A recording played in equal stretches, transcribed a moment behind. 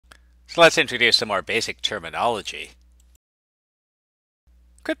So let's introduce some more basic terminology.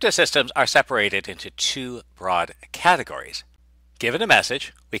 Cryptosystems are separated into two broad categories. Given a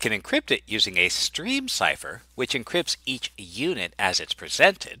message, we can encrypt it using a stream cipher, which encrypts each unit as it's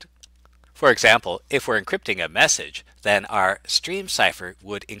presented. For example, if we're encrypting a message, then our stream cipher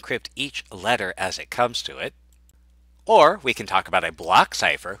would encrypt each letter as it comes to it. Or we can talk about a block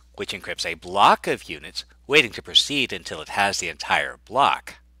cipher, which encrypts a block of units, waiting to proceed until it has the entire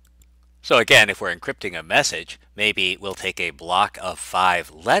block. So again, if we're encrypting a message, maybe we'll take a block of 5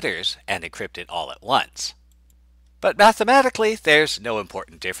 letters and encrypt it all at once. But mathematically, there's no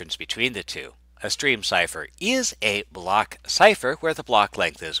important difference between the two. A stream cipher is a block cipher where the block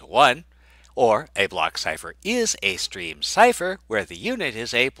length is 1, or a block cipher is a stream cipher where the unit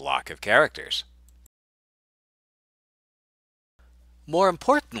is a block of characters. More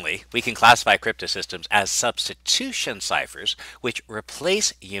importantly, we can classify cryptosystems as substitution ciphers, which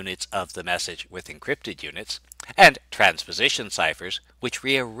replace units of the message with encrypted units, and transposition ciphers, which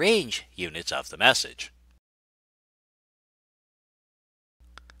rearrange units of the message.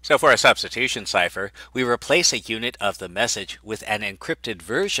 So for a substitution cipher, we replace a unit of the message with an encrypted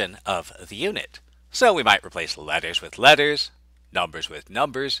version of the unit. So we might replace letters with letters, numbers with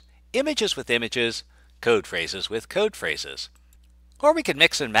numbers, images with images, code phrases with code phrases. Or we could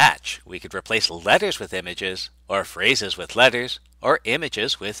mix and match. We could replace letters with images, or phrases with letters, or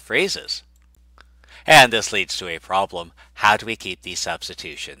images with phrases. And this leads to a problem. How do we keep these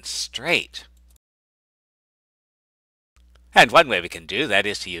substitutions straight? And one way we can do that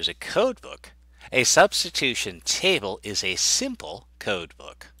is to use a codebook. A substitution table is a simple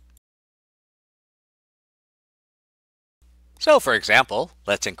codebook. So for example,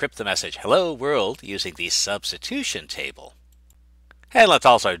 let's encrypt the message "Hello World" using the substitution table. And let's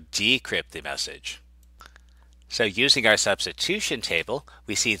also decrypt the message. So using our substitution table,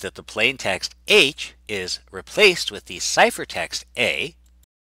 we see that the plain text H is replaced with the ciphertext A.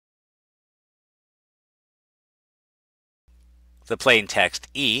 The plain text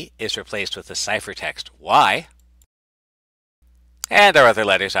E is replaced with the ciphertext Y. And our other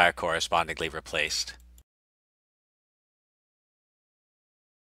letters are correspondingly replaced.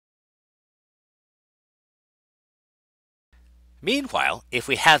 Meanwhile, if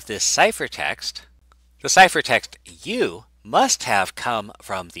we have this ciphertext, the ciphertext U must have come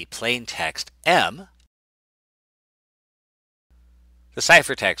from the plain text M. The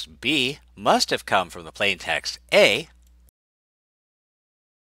ciphertext B must have come from the plain text A.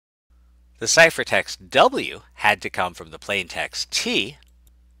 The ciphertext W had to come from the plain text T,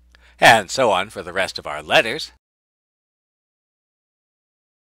 and so on for the rest of our letters.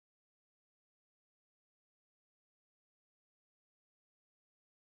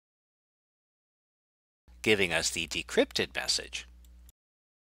 Giving us the decrypted message.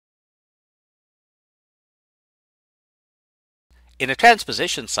 In a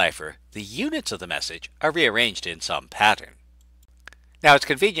transposition cipher, the units of the message are rearranged in some pattern. Now it's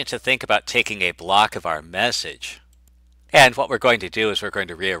convenient to think about taking a block of our message, and what we're going to do is we're going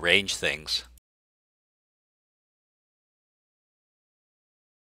to rearrange things.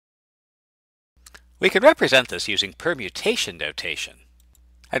 We can represent this using permutation notation.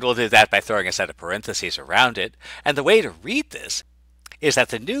 And we'll do that by throwing a set of parentheses around it. And the way to read this is that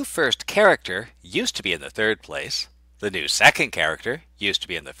the new first character used to be in the third place, the new second character used to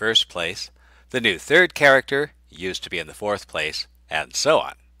be in the first place, the new third character used to be in the fourth place, and so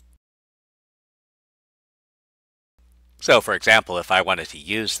on. So for example, if I wanted to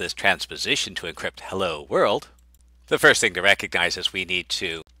use this transposition to encrypt "Hello World," the first thing to recognize is we need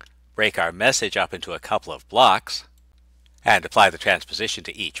to break our message up into a couple of blocks and apply the transposition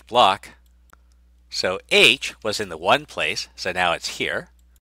to each block. So H was in the 1 place, so now it's here.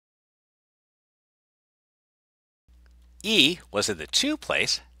 E was in the 2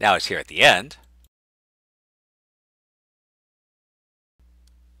 place, now it's here at the end.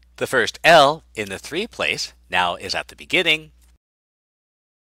 The first L in the 3 place now is at the beginning.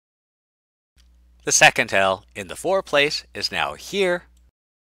 The second L in the 4 place is now here.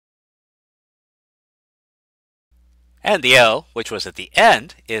 And the O, which was at the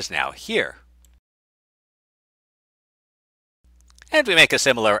end, is now here. And we make a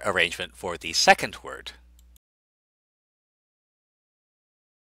similar arrangement for the second word.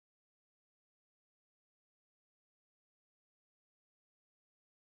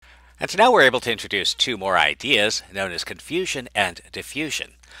 And so now we're able to introduce two more ideas known as confusion and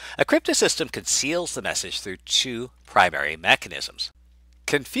diffusion. A cryptosystem conceals the message through two primary mechanisms.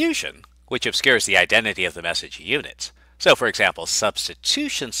 Confusion, which obscures the identity of the message units. So for example,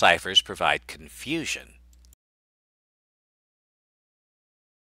 substitution ciphers provide confusion.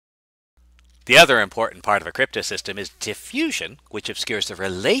 The other important part of a cryptosystem is diffusion, which obscures the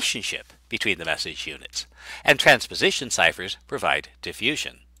relationship between the message units, and transposition ciphers provide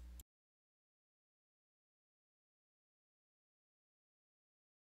diffusion.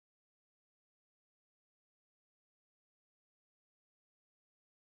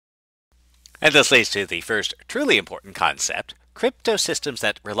 And this leads to the first truly important concept. Cryptosystems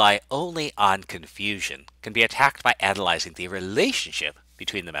that rely only on confusion can be attacked by analyzing the relationship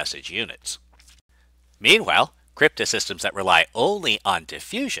between the message units. Meanwhile, cryptosystems that rely only on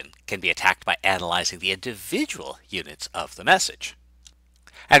diffusion can be attacked by analyzing the individual units of the message.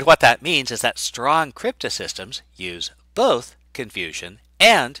 And what that means is that strong cryptosystems use both confusion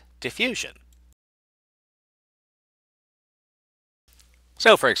and diffusion.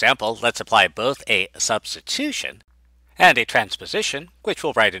 So for example, let's apply both a substitution and a transposition, which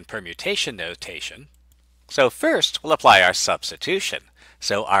we'll write in permutation notation. So first, we'll apply our substitution.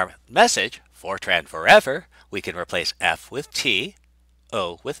 So our message, Fortran forever, we can replace F with T,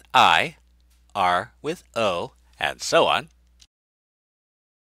 O with I, R with O, and so on.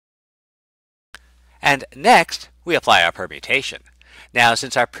 And next, we apply our permutation. Now,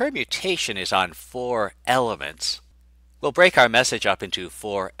 since our permutation is on 4 elements, we'll break our message up into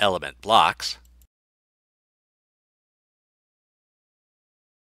 4 element blocks.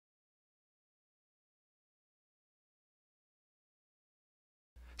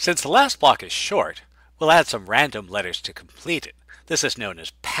 Since the last block is short, we'll add some random letters to complete it. This is known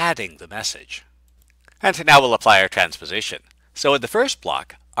as padding the message. And now we'll apply our transposition. So in the first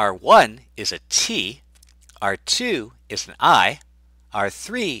block, our 1 is a T, our 2 is an I, our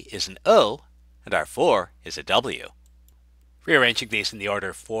 3 is an O, and our 4 is a W. Rearranging these in the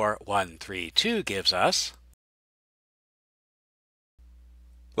order 4, 1, 3, 2 gives us.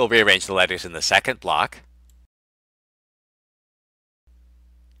 We'll rearrange the letters in the second block,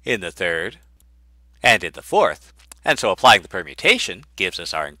 in the third, and in the fourth. And so applying the permutation gives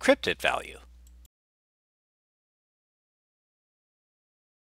us our encrypted value.